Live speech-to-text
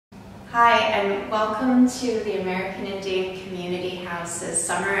Hi, and welcome to the American Indian Community House's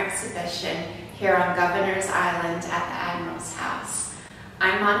summer exhibition here on Govenors Island at the Admiral's house.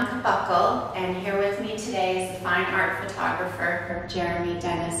 I'm Monica Buckle, and here with me today is the fine art photographer Jeremy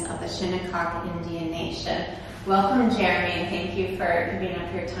Dennis of the Shinnecock Indian Nation. Welcome, Jeremy, and thank you for giving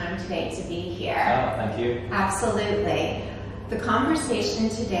up your time today to be here. Oh, thank you. Absolutely. The conversation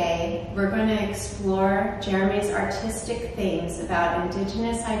today, we're going to explore Jeremy's artistic themes about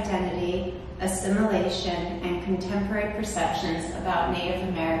Indigenous identity, assimilation, and contemporary perceptions about Native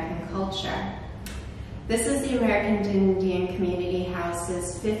American culture. This is the American Indian Community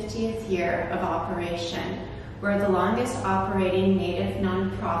House's 50th year of operation. We're the longest operating Native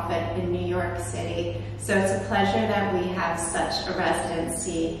nonprofit in New York City, so it's a pleasure that we have such a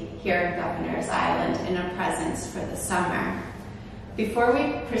residency here in Govenors Island and a presence for the summer. Before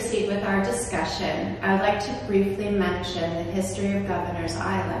we proceed with our discussion, I would like to briefly mention the history of Govenors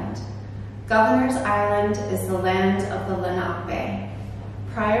Island. Govenors Island is the land of the Lenape.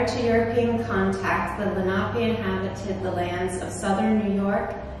 Prior to European contact, the Lenape inhabited the lands of southern New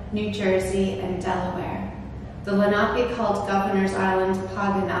York, New Jersey, and Delaware. The Lenape called Govenors Island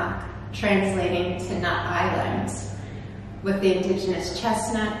Paganak, translating to Nut Island, with the indigenous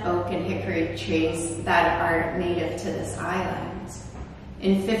chestnut, oak, and hickory trees that are native to this island.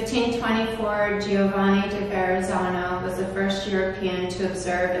 In 1524, Giovanni de Verrazzano was the first European to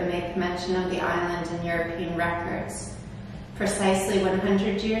observe and make mention of the island in European records. Precisely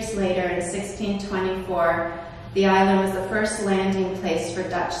 100 years later, in 1624, the island was the first landing place for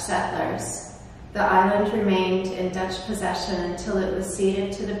Dutch settlers. The island remained in Dutch possession until it was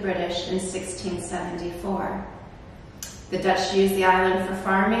ceded to the British in 1674. The Dutch used the island for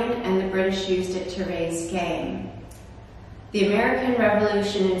farming, and the British used it to raise game. The American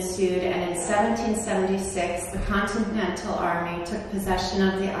Revolution ensued, and in 1776, the Continental Army took possession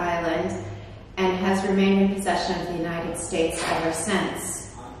of the island and has remained in possession of the United States ever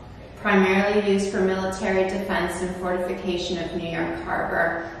since. Primarily used for military defense and fortification of New York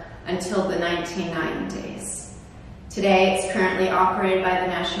Harbor until the 1990s. Today, it's currently operated by the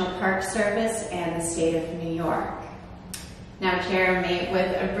National Park Service and the state of New York. Now, Jeremy,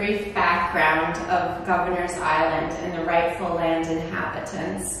 with a brief background of Govenors Island and the rightful land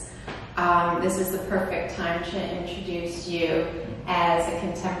inhabitants, this is the perfect time to introduce you as a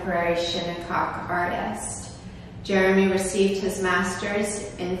contemporary Shinnecock artist. Jeremy received his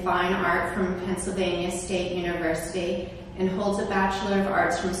master's in fine art from Pennsylvania State University and holds a Bachelor of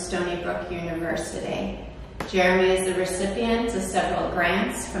Arts from Stony Brook University. Jeremy is the recipient of several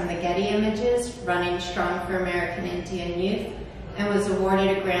grants from the Getty Images, Running Strong for American Indian Youth, and was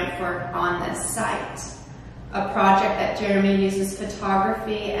awarded a grant for On This Site, a project that Jeremy uses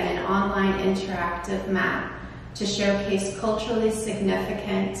photography and an online interactive map to showcase culturally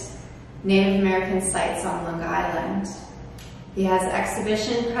significant Native American sites on Long Island. He has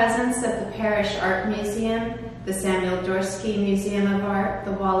exhibition presence at the Parish Art Museum, the Samuel Dorsky Museum of Art,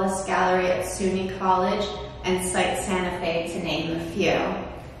 the Wallace Gallery at SUNY College, and Site Santa Fe, to name a few.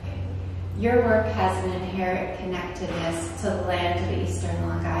 Your work has an inherent connectedness to the land of Eastern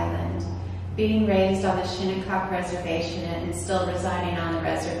Long Island. Being raised on the Shinnecock Reservation and still residing on the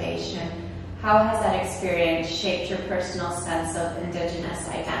reservation, how has that experience shaped your personal sense of Indigenous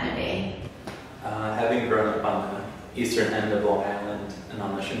identity? Having grown up on the eastern end of Long Island and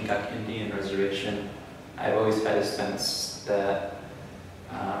on the Shinnecock Indian Reservation, I've always had a sense that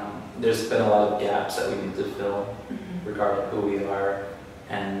there's been a lot of gaps that we need to fill regarding who we are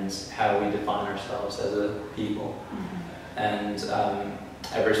and how we define ourselves as a people. And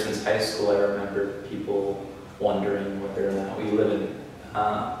ever since high school, I remember people wondering whether or not we live in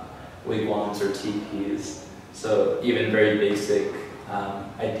wigwams or teepees. So even very basic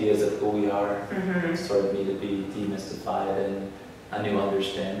ideas of who we are sort of need to be demystified, and a new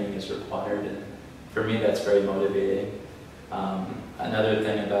understanding is required. And for me, that's very motivating. Another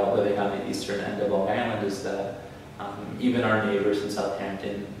thing about living on the eastern end of Long Island is that even our neighbors in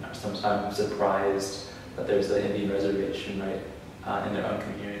Southampton are sometimes surprised that there's an Indian reservation right in their own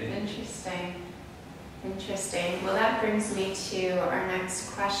community. Interesting. Interesting. Well, that brings me to our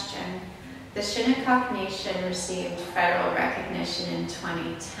next question. The Shinnecock Nation received federal recognition in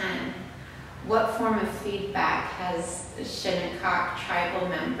 2010. What form of feedback has the Shinnecock tribal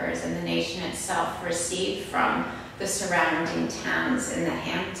members and the nation itself received from the surrounding towns in the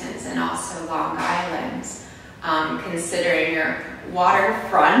Hamptons and also Long Island, considering your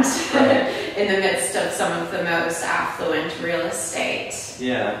waterfront in the midst of some of the most affluent real estate?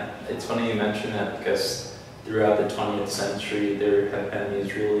 Yeah, it's funny you mention that, because throughout the 20th century there have been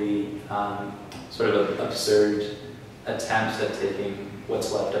these really sort of absurd attempts at taking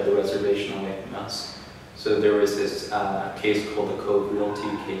what's left of the reservation away from us. So there was this case called the Cove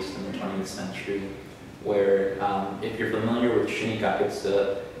Realty case in the 20th century, where if you're familiar with Shinnecock, it's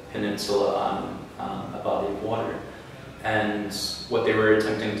a peninsula on a body of water. And what they were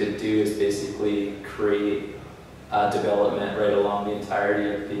attempting to do is basically create development right along the entirety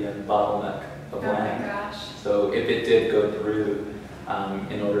of the bottleneck of land. Oh my gosh. So if it did go through,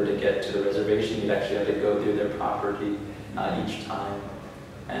 in order to get to the reservation, you'd actually have to go through their property each time.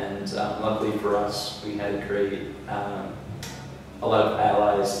 And luckily for us, we had great, a lot of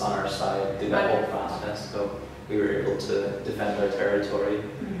allies on our side through that whole process. So we were able to defend our territory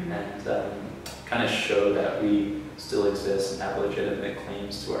and kind of show that we still exist and have legitimate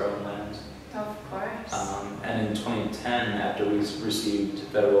claims to our own land. Of course. And in 2010, after we received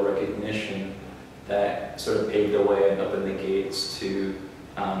federal recognition, that sort of paved the way and opened the gates to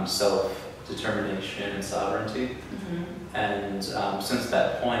self-determination and sovereignty. And since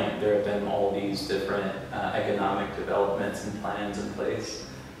that point, there have been all these different economic developments and plans in place.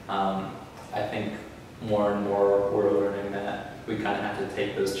 I think more and more we're learning that we kind of have to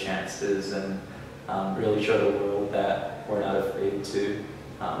take those chances and really show the world that we're not afraid to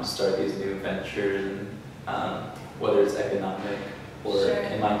start these new ventures, and whether it's economic or,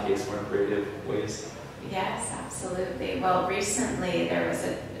 in my case, more creative ways. Yes, absolutely. Well, recently there was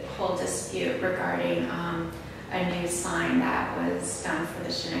a whole dispute regarding a new sign that was done for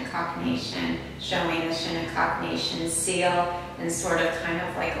the Shinnecock Nation, showing the Shinnecock Nation seal and sort of kind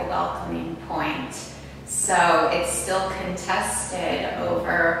of like a welcoming point. So it's still contested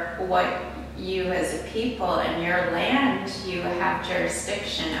over what you as a people and your land you have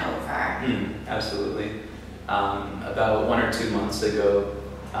jurisdiction over. Absolutely. About 1 or 2 months ago,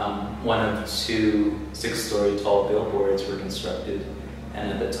 one of 2 6-story tall billboards were constructed, and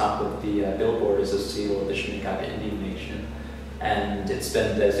at the top of the billboard is a seal of the Shinnecock Indian Nation, and it's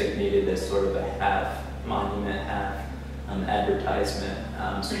been designated as sort of a half monument, half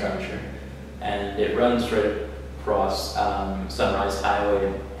advertisement structure, and it runs right across Sunrise Highway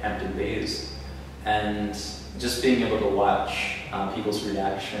in Hampton Bays. And just being able to watch people's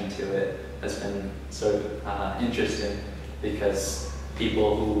reaction to it has been sort of interesting, because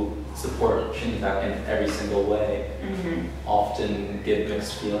people who support Shinnecock in every single way often give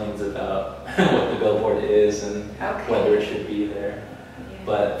mixed feelings about what the billboard is and whether it should be there.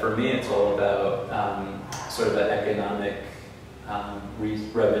 But for me, it's all about sort of an economic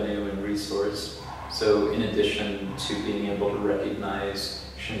revenue and resource. So in addition to being able to recognize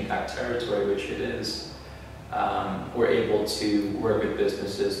Shinnecock territory, which it is, we're able to work with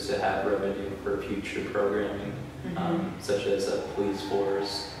businesses to have revenue for future programming, such as a police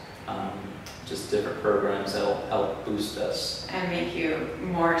force, just different programs that will help boost us. And make you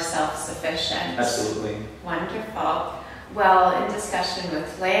more self-sufficient. Absolutely. Wonderful. Well, in discussion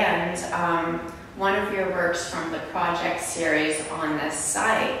with land, one of your works from the project series on this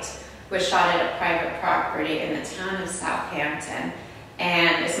site was shot at a private property in the town of Southampton.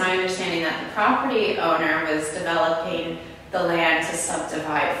 And it's my understanding that the property owner was developing the land to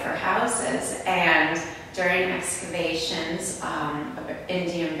subdivide for houses, and during excavations,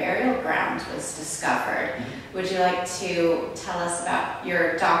 Indian burial ground was discovered. Would you like to tell us about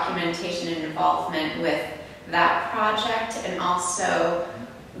your documentation and involvement with that project, and also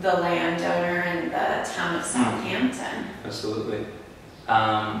the landowner and the town of Southampton? Absolutely.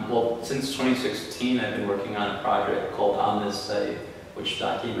 Well, since 2016, I've been working on a project called On This Site, which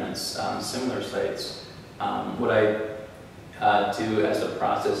documents similar sites. What I do as a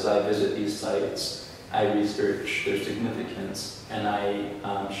process, I visit these sites, I research their significance, and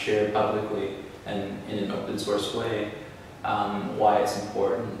I share publicly and in an open source way why it's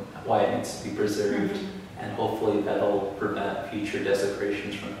important, why it needs to be preserved, and hopefully that'll prevent future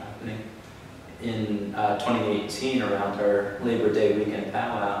desecrations from happening. In 2018, around our Labor Day weekend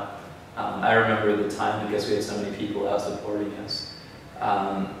powwow, I remember the time, because we had so many people out supporting us.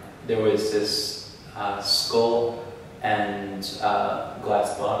 There was this skull and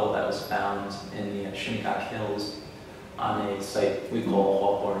glass bottle that was found in the Shinnecock Hills on a site we call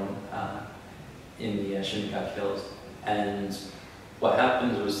Hawthorne in the Shinnecock Hills. And what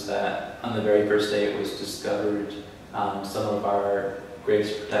happened was that on the very first day it was discovered, some of our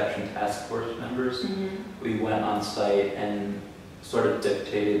Graves Protection Task Force members, we went on site and sort of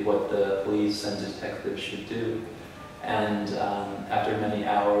dictated what the police and detectives should do. And after many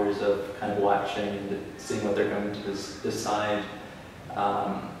hours of kind of watching and seeing what they're going to decide,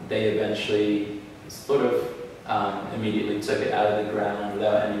 they eventually sort of immediately took it out of the ground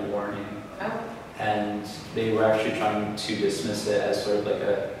without any warning. And they were actually trying to dismiss it as sort of like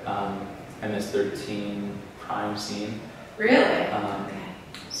a MS-13 crime scene. Really?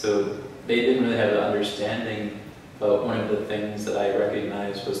 So they didn't really have an understanding, but one of the things that I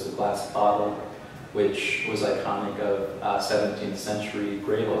recognized was the glass bottle, which was iconic of 17th century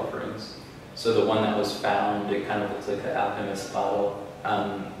grave offerings. So the one that was found, it kind of looks like an alchemist bottle.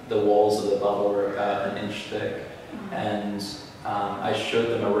 The walls of the bottle were about an inch thick, and I showed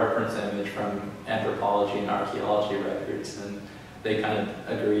them a reference image from anthropology and archaeology records, and they kind of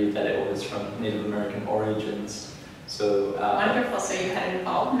agreed that it was from Native American origins. So wonderful. So you had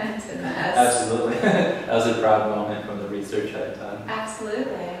involvement in this. Absolutely. That was a proud moment from the research I'd done.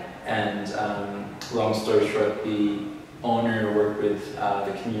 Absolutely. And long story short, the owner worked with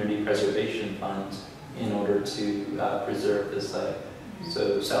the Community Preservation Fund in order to preserve the site.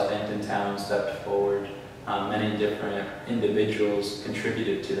 So Southampton Town stepped forward. Many different individuals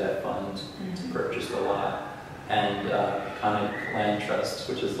contributed to that fund to purchase the lot. And Conic Land Trust,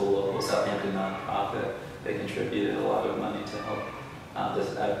 which is the local Southampton nonprofit, they contributed a lot of money to help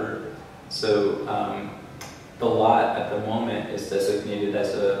this effort. So the lot at the moment is designated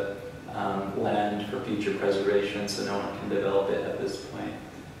as a land for future preservation, so no one can develop it at this point.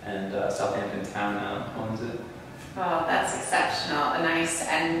 And Southampton Town now owns it. Well, that's exceptional. A nice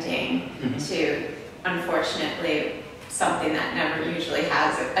ending to, unfortunately, something that never usually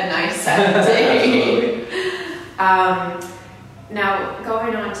has a nice ending. Now,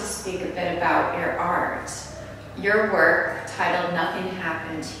 going on to speak a bit about your art. Your work, titled Nothing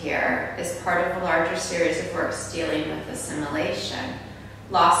Happened Here, is part of a larger series of works dealing with assimilation,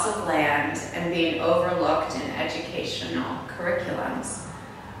 loss of land, and being overlooked in educational curriculums.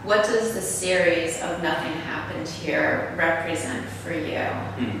 What does the series of Nothing Happened Here represent for you?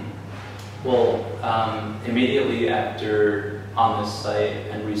 Well, immediately after on this site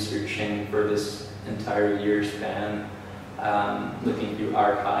and researching for this entire year span, looking through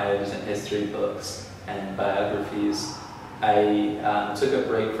archives and history books and biographies, I took a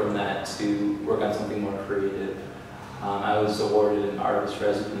break from that to work on something more creative. I was awarded an artist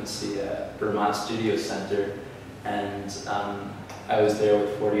residency at Vermont Studio Center, and I was there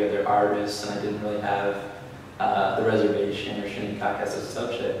with 40 other artists, and I didn't really have the reservation or Shinnecock as a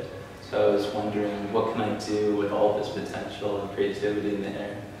subject. So I was wondering, what can I do with all this potential and creativity in the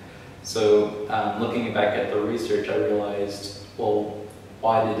air? So looking back at the research, I realized, well,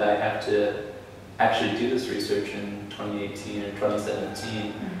 why did I have to actually do this research in 2018 or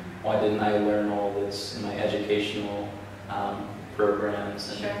 2017? Why didn't I learn all this in my educational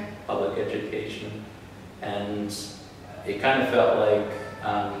programs and public education? And it kind of felt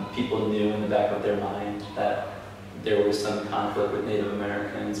like people knew in the back of their mind that there was some conflict with Native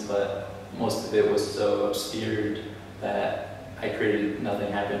Americans, but most of it was so obscured that I created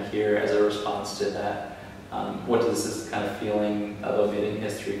Nothing Happened Here as a response to that. What does this kind of feeling of omitting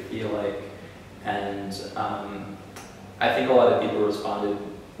history feel like? And I think a lot of people responded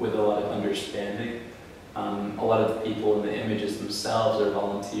with a lot of understanding. A lot of the people in the images themselves are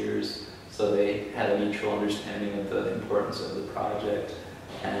volunteers, so they had a mutual understanding of the importance of the project.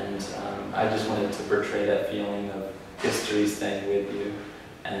 And I just wanted to portray that feeling of history staying with you.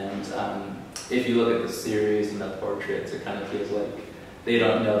 And if you look at the series and the portraits, it kind of feels like they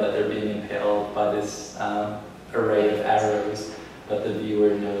don't know that they're being impaled by this array of arrows, but the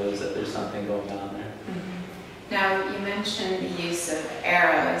viewer knows that there's something going on there. Now, you mentioned the use of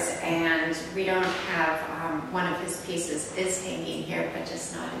arrows, and we don't have, one of his pieces is hanging here, but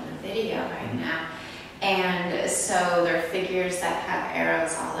just not in the video right now. And so there are figures that have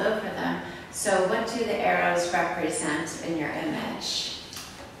arrows all over them. So what do the arrows represent in your image?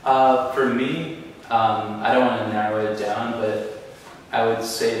 For me, I don't want to narrow it down, but I would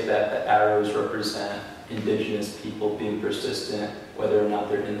say that the arrows represent Indigenous people being persistent, whether or not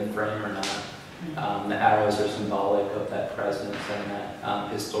they're in the frame or not. The arrows are symbolic of that presence and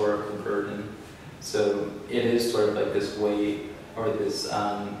that historical burden. So it is sort of like this weight or this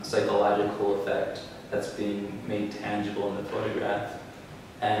psychological effect that's being made tangible in the photograph.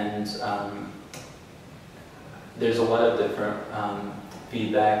 And there's a lot of different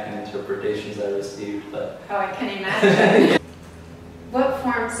feedback and interpretations I received. But oh, I can imagine. What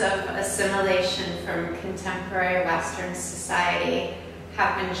forms of assimilation from contemporary Western society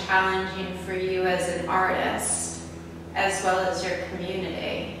have been challenging for you as an artist, as well as your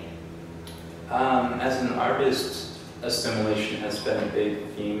community? As an artist, assimilation has been a big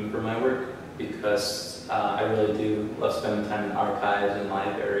theme for my work because I really do love spending time in archives and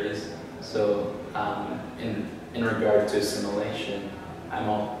libraries. So in regard to assimilation, I'm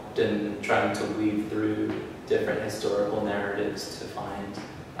often trying to weave through different historical narratives to find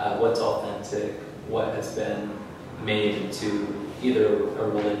what's authentic, what has been made into either a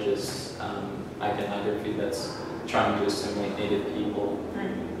religious iconography that's trying to assimilate Native people,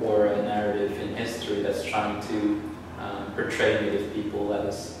 trying to portray Native people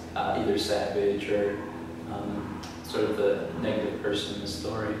as either savage or sort of the negative person in the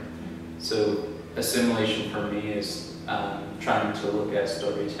story. So assimilation for me is trying to look at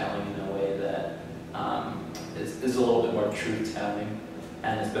storytelling in a way that is a little bit more truth-telling,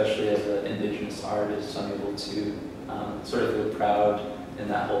 and especially as an Indigenous artist, I'm able to sort of feel proud in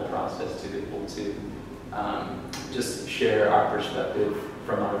that whole process to be able to just share our perspective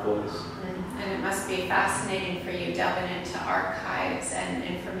from our voice. And it must be fascinating for you delving into archives and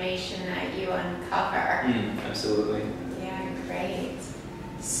information that you uncover. Absolutely. Yeah, great.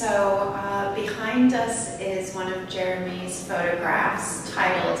 So behind us is one of Jeremy's photographs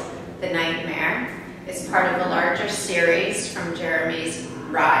titled The Nightmare. It's part of a larger series from Jeremy's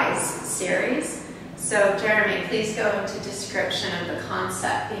Rise series. So Jeremy, please go into description of the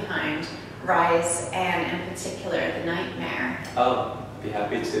concept behind Rise and in particular The Nightmare. Oh, be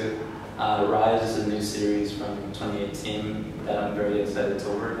happy to. Rise is a new series from 2018 that I'm very excited to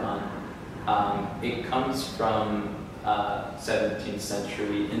work on. It comes from 17th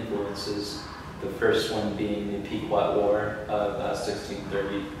century influences, the first one being the Pequot War of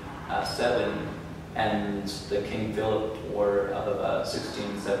 1637 and the King Philip War of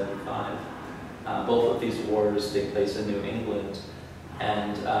 1675. Both of these wars take place in New England,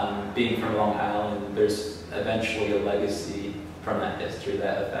 and being from Long Island, there's eventually a legacy from that history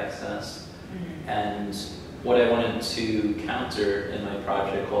that affects us. And what I wanted to counter in my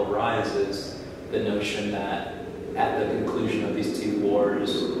project called Rise is the notion that at the conclusion of these two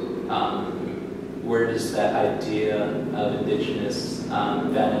wars, where does that idea of Indigenous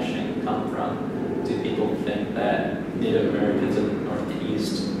vanishing come from? Do people think that Native Americans in the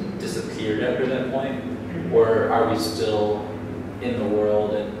Northeast disappeared after that point? Or are we still in the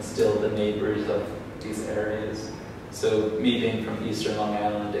world and still the neighbors of these areas? So me being from Eastern Long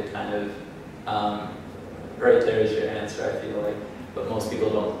Island, it kind of, right there is your answer, I feel like. But most people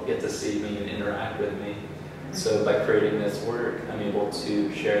don't get to see me and interact with me. So by creating this work, I'm able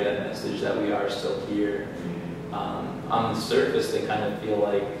to share that message that we are still here. On the surface, they kind of feel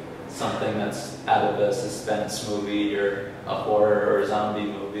like something that's out of a suspense movie or a horror or a zombie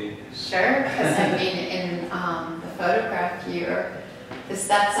movie. Sure, because I mean, in the photograph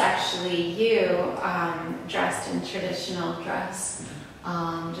that's actually you dressed in traditional dress,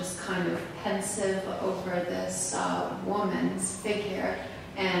 just kind of pensive over this woman's figure,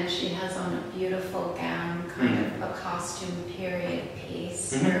 and she has on a beautiful gown, kind of a costume period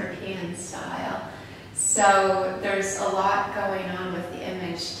piece, European style. So there's a lot going on with the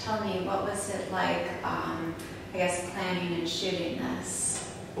image. Tell me, what was it like, I guess, planning and shooting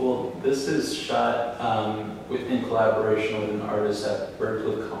this? Well, this is shot in collaboration with an artist at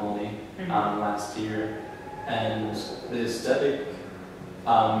Birdcliff Colony last year, and the aesthetic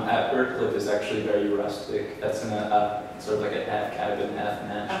at Birdcliff is actually very rustic. That's in a sort of like a half cabin, half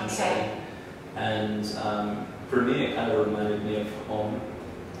mansion setting. And for me, it kind of reminded me of home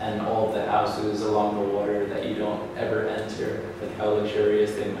and all of the houses along the water that you don't ever enter, like how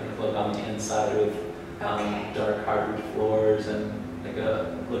luxurious they might look on the inside with dark hardwood floors and like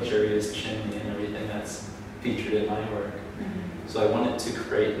a luxurious chimney and everything that's featured in my work. So I wanted to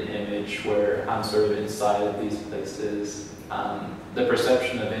create an image where I'm sort of inside of these places. The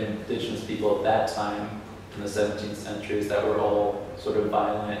perception of Indigenous people at that time in the 17th century is that we're all sort of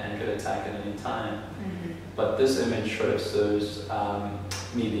violent and could attack at any time. But this image sort of shows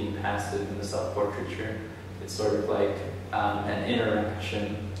me being passive in the self-portraiture. It's sort of like an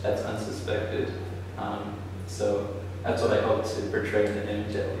interaction that's unsuspected. So that's what I hope to portray in the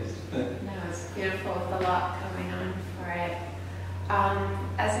image, at least. No, it's beautiful with a lot going on for it.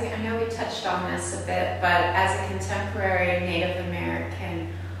 I know we touched on this a bit, but as a contemporary Native American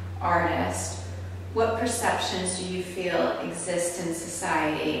artist, what perceptions do you feel exist in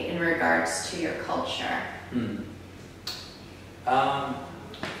society in regards to your culture? I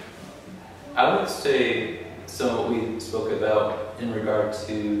would say, so we spoke about in regard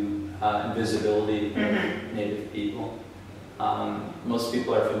to invisibility of Native people. Most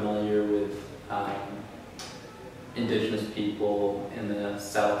people are familiar with Indigenous people in the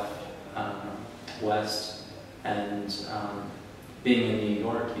South West, and being in New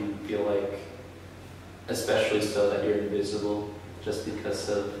York, you feel like, especially so, that you're invisible just because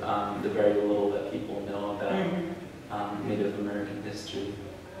of the very little that people know about Native American history.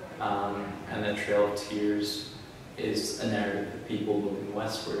 And the Trail of Tears is a narrative of people moving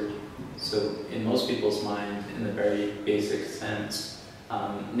westward. So in most people's mind, in the very basic sense,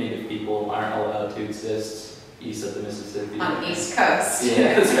 Native people aren't allowed to exist east of the Mississippi. On the East Coast.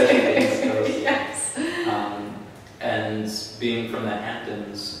 Yeah, especially the East Coast. Yes. And being from the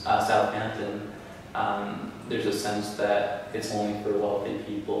Hamptons, Southampton, there's a sense that it's only for wealthy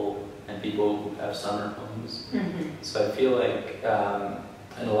people and people who have summer homes. So I feel like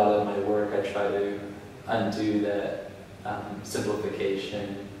in a lot of my work I try to undo that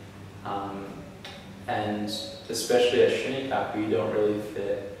simplification, and especially at Shinnecock we don't really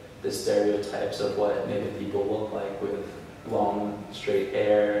fit the stereotypes of what Native people look like with long straight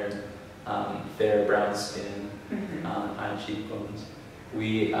hair and fair brown skin, high cheekbones.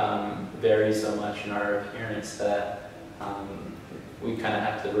 We vary so much in our appearance that we kind of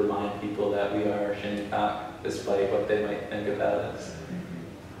have to remind people that we are Shinnecock, despite what they might think about us.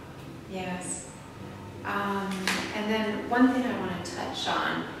 Yes. And then one thing I want to touch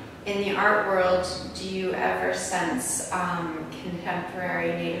on, in the art world, do you ever sense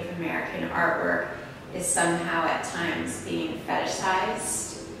contemporary Native American artwork is somehow at times being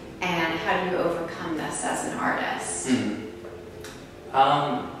fetishized? And how do you overcome this as an artist?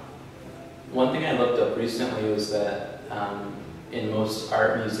 One thing I looked up recently was that in most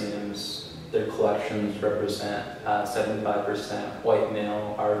art museums, their collections represent 75% white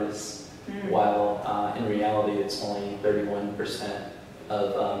male artists, while in reality it's only 31%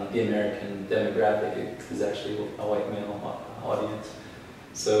 of the American demographic is actually a white male audience.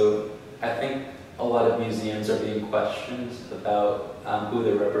 So I think a lot of museums are being questioned about who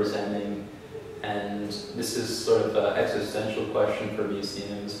they're representing, and this is sort of an existential question for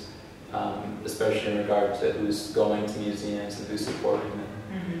museums, especially in regard to who's going to museums and who's supporting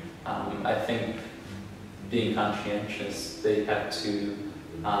them. I think being conscientious, they have to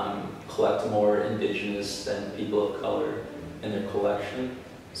collect more Indigenous and people of color in their collection.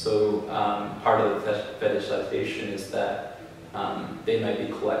 So part of the fetishization is that they might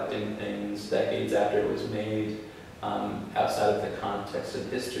be collecting things decades after it was made, outside of the context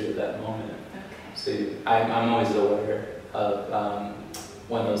and history of that moment. So I'm always aware of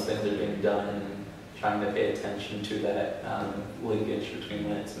when those things are being done and trying to pay attention to that linkage between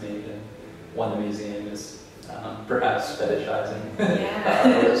when it's made and when the museum is perhaps fetishizing.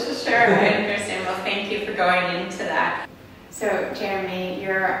 Yeah, sure, I understand. Well, thank you for going into that. So, Jeremy,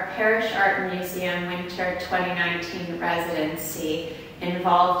 your Parish Art Museum Winter 2019 residency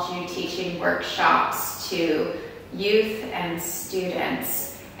involved you teaching workshops to youth and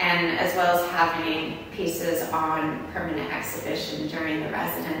students, and as well as having pieces on permanent exhibition during the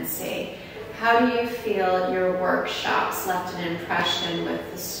residency. How do you feel your workshops left an impression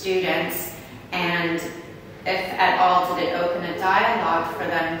with the students, and if at all, did it open a dialogue for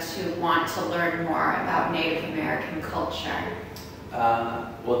them to want to learn more about Native American culture?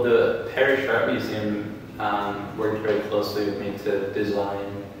 Well, the Parish Art Museum worked very closely with me to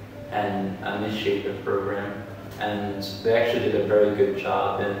design and initiate the program, and they actually did a very good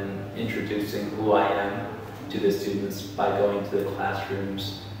job in introducing who I am to the students by going to the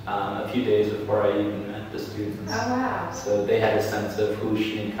classrooms a few days before I even met the students. Oh, wow. So they had a sense of who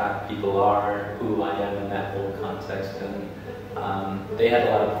Shinnecock people are, who I am in that whole context, and they had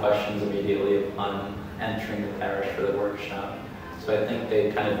a lot of questions immediately upon entering the parish for the workshop. So I think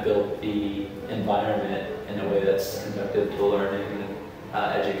they kind of built the environment in a way that's conducive to learning and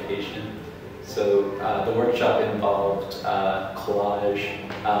education. So the workshop involved collage,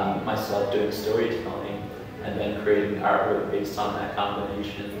 myself doing storytelling, and then creating artwork based on that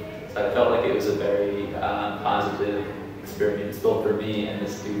combination. So I felt like it was a very positive experience, both for me and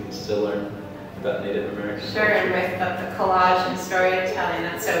the students, to learn about Native American Sure, culture. and with the collage and storytelling,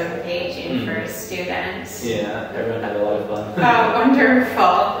 that's so engaging for students. Yeah, everyone had a lot of fun. Oh,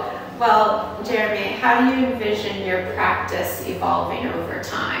 wonderful. Well, Jeremy, how do you envision your practice evolving over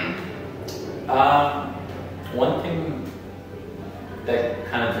time? One thing that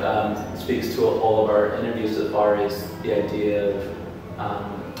kind of speaks to all of our interviews so far is the idea of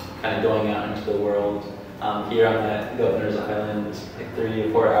kind of going out into the world. Here I'm at Govenors Island, like 3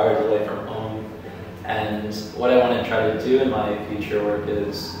 to 4 hours away from home, and what I want to try to do in my future work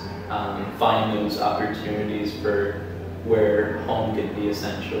is find those opportunities for where home can be,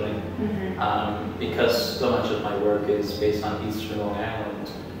 essentially. Because so much of my work is based on Eastern Long Island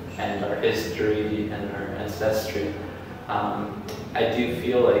and our history and our ancestry. I do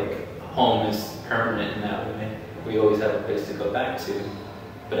feel like home is permanent in that way. We always have a place to go back to,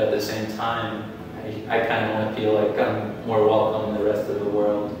 but at the same time, I kind of want to feel like I'm more welcome in the rest of the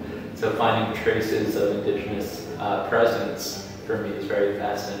world. So finding traces of Indigenous presence for me is very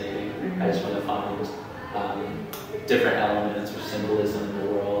fascinating. I just want to find different elements or symbolism in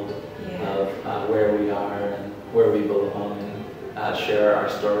the world of where we are and where we belong, and share our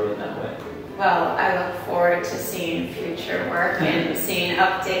story in that way. Well, I look forward to seeing future work and seeing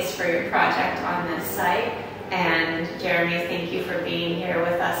updates for your project on this site. And Jeremy, thank you for being here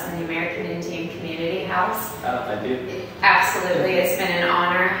with us in the American Indian community. community house. I do. Absolutely, it's been an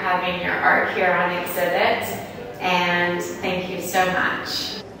honor having your art here on exhibit, and thank you so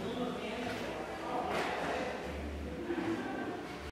much.